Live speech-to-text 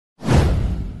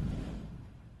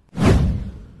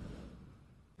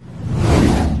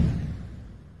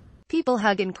People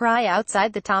hug and cry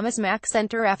outside the Thomas Mack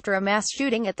Center after a mass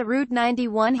shooting at the Route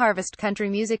 91 Harvest Country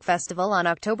Music Festival on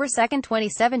October 2,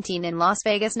 2017 in Las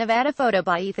Vegas, Nevada. Photo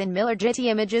by Ethan Miller. Getty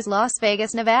Images. Las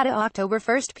Vegas, Nevada, October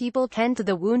 1. People tend to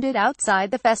the wounded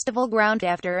outside the festival ground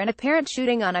after an apparent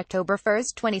shooting on October 1,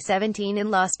 2017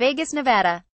 in Las Vegas,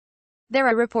 Nevada. There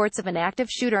are reports of an active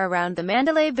shooter around the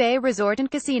Mandalay Bay Resort and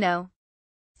Casino.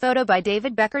 Photo by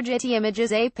David Becker. Getty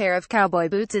Images. A pair of cowboy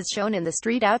boots is shown in the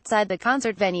street outside the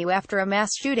concert venue after a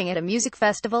mass shooting at a music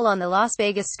festival on the Las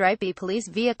Vegas Strip. Police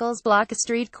vehicles block a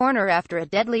street corner after a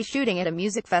deadly shooting at a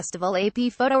music festival.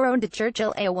 AP photo. Road to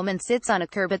Churchill. A woman sits on a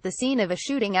curb at the scene of a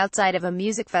shooting outside of a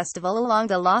music festival along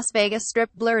the Las Vegas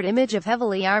Strip. Blurred image of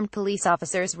heavily armed police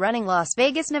officers running Las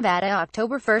Vegas, Nevada.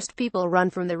 October 1. People run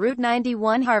from the Route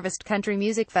 91 Harvest Country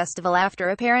Music Festival after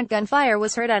apparent gunfire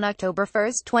was heard on October 1,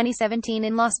 2017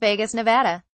 in Las Vegas,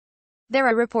 Nevada. There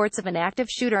are reports of an active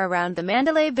shooter around the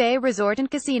Mandalay Bay Resort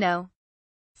and Casino.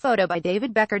 Photo by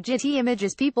David Becker. Getty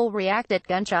Images. People react at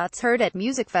gunshots heard at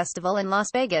music festival in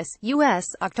Las Vegas,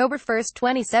 U.S., October 1,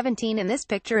 2017 in this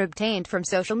picture obtained from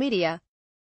social media.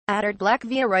 Adder Black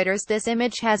via Reuters. This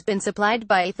image has been supplied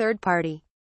by a third party.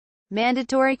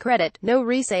 Mandatory credit, no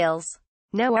resales.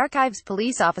 No archives.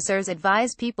 Police officers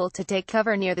advise people to take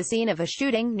cover near the scene of a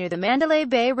shooting near the Mandalay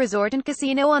Bay Resort and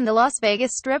Casino on the Las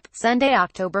Vegas Strip, Sunday,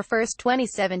 October 1,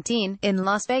 2017, in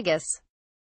Las Vegas.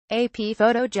 AP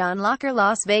photo. John Locker.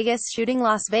 Las Vegas shooting.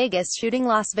 Las Vegas shooting.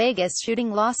 Las Vegas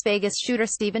shooting. Las Vegas shooter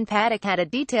Stephen Paddock had a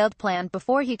detailed plan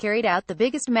before he carried out the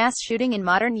biggest mass shooting in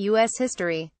modern U.S.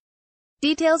 history.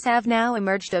 Details have now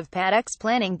emerged of Paddock's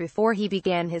planning before he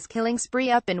began his killing spree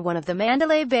up in one of the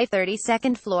Mandalay Bay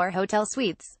 32nd floor hotel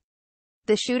suites.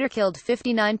 The shooter killed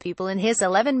 59 people in his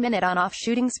 11-minute on-off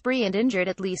shooting spree and injured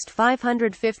at least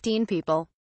 515 people.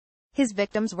 His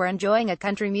victims were enjoying a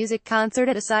country music concert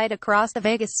at a site across the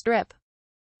Vegas Strip.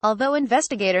 Although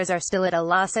investigators are still at a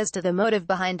loss as to the motive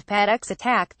behind Paddock's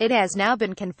attack, it has now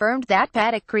been confirmed that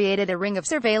Paddock created a ring of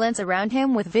surveillance around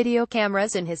him with video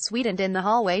cameras in his suite and in the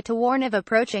hallway to warn of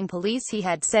approaching police. He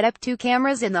had set up 2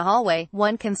 cameras in the hallway,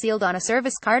 one concealed on a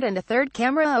service cart and a third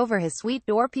camera over his suite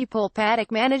door peephole.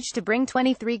 Paddock managed to bring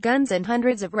 23 guns and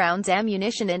hundreds of rounds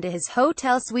ammunition into his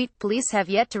hotel suite. Police have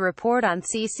yet to report on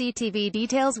CCTV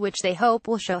details which they hope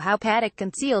will show how Paddock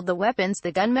concealed the weapons.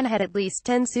 The gunman had at least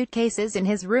 10 suitcases in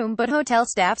his room, but hotel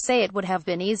staff say it would have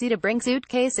been easy to bring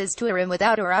suitcases to a room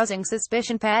without arousing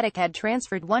suspicion. Paddock had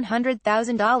transferred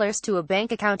 $100,000 to a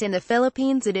bank account in the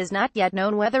Philippines. It is not yet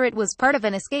known whether it was part of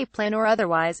an escape plan or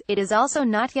otherwise. It is also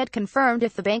not yet confirmed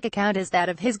if the bank account is that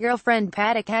of his girlfriend.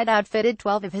 Paddock had outfitted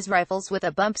 12 of his rifles with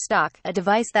a bump stock, a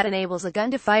device that enables a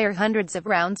gun to fire hundreds of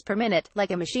rounds per minute.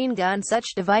 Like a machine gun,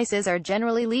 such devices are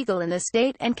generally legal in the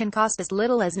state and can cost as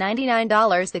little as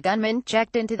 $99. The gunman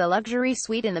checked into the luxury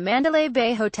suite in the Mandalay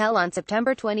Bay Hotel on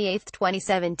September 28,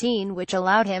 2017, which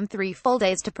allowed him 3 full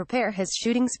days to prepare his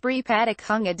shooting spree. Paddock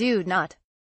hung a "Do Not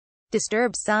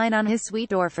Disturb" sign on his suite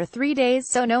door for 3 days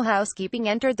so no housekeeping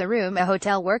entered the room, a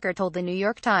hotel worker told the New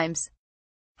York Times.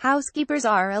 Housekeepers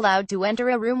are allowed to enter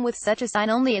a room with such a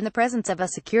sign only in the presence of a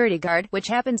security guard, which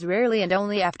happens rarely and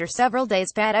only after several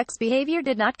days. Paddock's behavior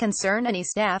did not concern any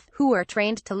staff, who were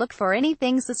trained to look for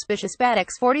anything suspicious.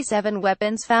 Paddock's 47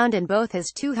 weapons found in both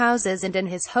his 2 houses and in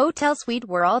his hotel suite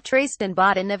were all traced and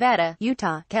bought in Nevada,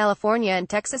 Utah, California and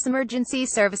Texas. Emergency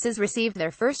services received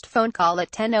their first phone call at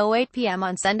 10:08 p.m.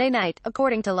 on Sunday night,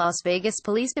 according to Las Vegas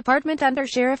Police Department Under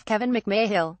Sheriff Kevin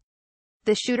McMahill.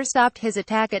 The shooter stopped his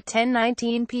attack at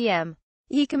 10:19 p.m.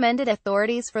 He commended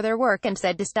authorities for their work and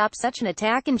said to stop such an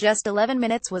attack in just 11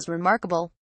 minutes was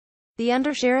remarkable. The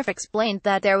undersheriff explained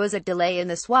that there was a delay in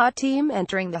the SWAT team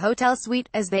entering the hotel suite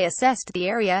as they assessed the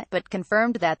area, but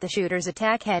confirmed that the shooter's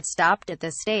attack had stopped at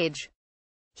this stage.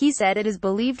 He said it is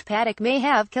believed Paddock may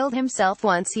have killed himself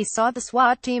once he saw the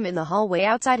SWAT team in the hallway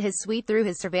outside his suite through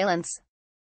his surveillance.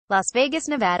 Las Vegas,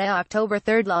 Nevada, October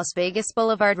 3. Las Vegas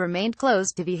Boulevard remained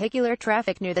closed to vehicular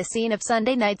traffic near the scene of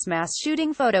Sunday night's mass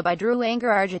shooting. Photo by Drew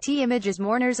Anger. Getty Images.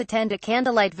 Mourners attend a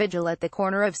candlelight vigil at the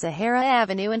corner of Sahara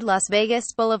Avenue and Las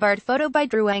Vegas Boulevard. Photo by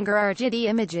Drew Anger. Getty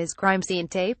Images. Crime scene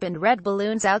tape and red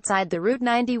balloons outside the Route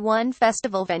 91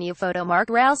 festival venue. Photo Mark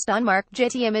Ralston. Mark.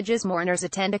 Getty Images. Mourners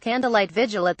attend a candlelight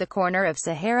vigil at the corner of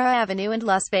Sahara Avenue and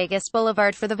Las Vegas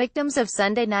Boulevard for the victims of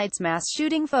Sunday night's mass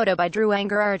shooting. Photo by Drew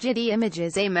Anger. Getty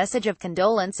Images. A message of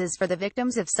condolences for the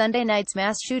victims of Sunday night's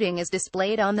mass shooting is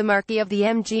displayed on the marquee of the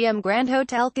MGM Grand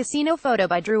Hotel Casino. Photo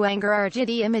by Drew Anger.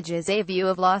 Getty Images. A view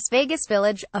of Las Vegas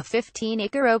Village, a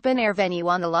 15-acre open-air venue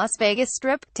on the Las Vegas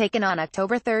Strip, taken on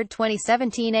October 3,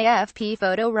 2017. AFP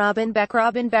photo. Robin Beck.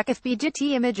 FB.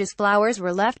 Getty Images. Flowers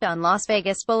were left on Las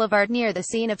Vegas Boulevard near the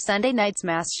scene of Sunday night's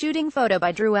mass shooting. Photo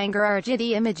by Drew Anger.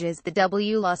 Getty Images. The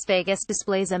W Las Vegas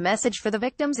displays a message for the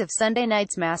victims of Sunday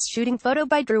night's mass shooting. Photo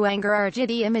by Drew Anger.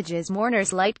 Getty Images.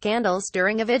 Mourners light candles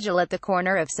during a vigil at the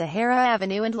corner of Sahara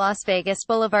Avenue and Las Vegas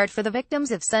Boulevard for the victims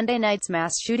of Sunday night's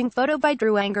mass shooting. Photo by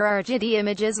Drew Anger. Getty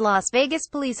Images. Las Vegas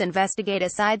police investigate a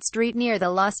side street near the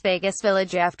Las Vegas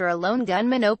Village after a lone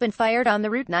gunman opened fire on the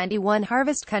Route 91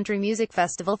 Harvest Country Music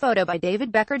Festival. Photo by David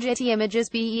Becker. Getty Images.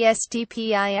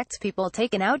 BESTPIX. People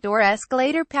take an outdoor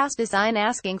escalator past a sign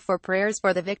asking for prayers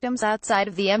for the victims outside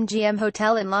of the MGM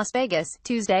Hotel in Las Vegas,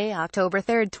 Tuesday, October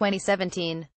 3,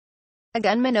 2017. A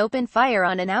gunman opened fire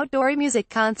on an outdoor music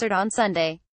concert on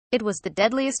Sunday. It was the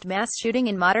deadliest mass shooting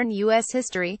in modern U.S.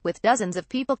 history, with dozens of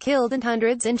people killed and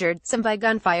hundreds injured, some by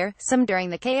gunfire, some during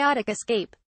the chaotic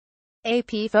escape.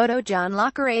 AP photo. John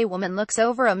Locker. A woman looks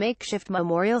over a makeshift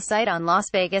memorial site on Las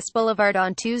Vegas Boulevard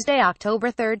on Tuesday,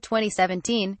 October 3,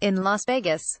 2017, in Las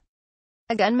Vegas.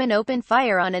 A gunman opened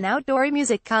fire on an outdoor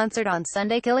music concert on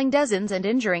Sunday, killing dozens and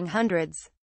injuring hundreds.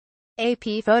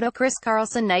 AP photo. Chris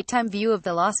Carlson. Nighttime view of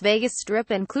the Las Vegas Strip,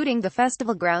 including the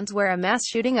festival grounds where a mass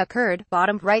shooting occurred,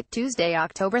 bottom right. Tuesday,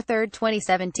 October 3,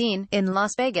 2017, in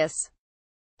Las Vegas.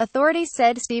 Authorities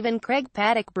said Stephen Craig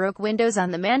Paddock broke windows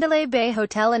on the Mandalay Bay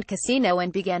Hotel and Casino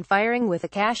and began firing with a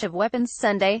cache of weapons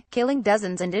Sunday, killing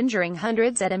dozens and injuring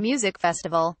hundreds at a music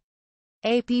festival.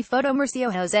 AP photo.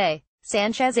 Murcio Jose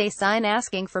Sanchez. A sign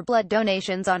asking for blood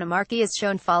donations on a marquee is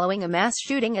shown following a mass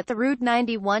shooting at the Route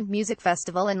 91 Music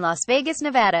Festival in Las Vegas,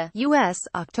 Nevada, U.S.,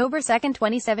 October 2,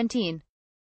 2017.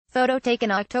 Photo taken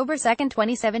October 2,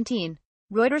 2017.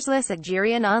 Reuters. List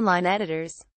Algerian online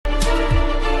editors.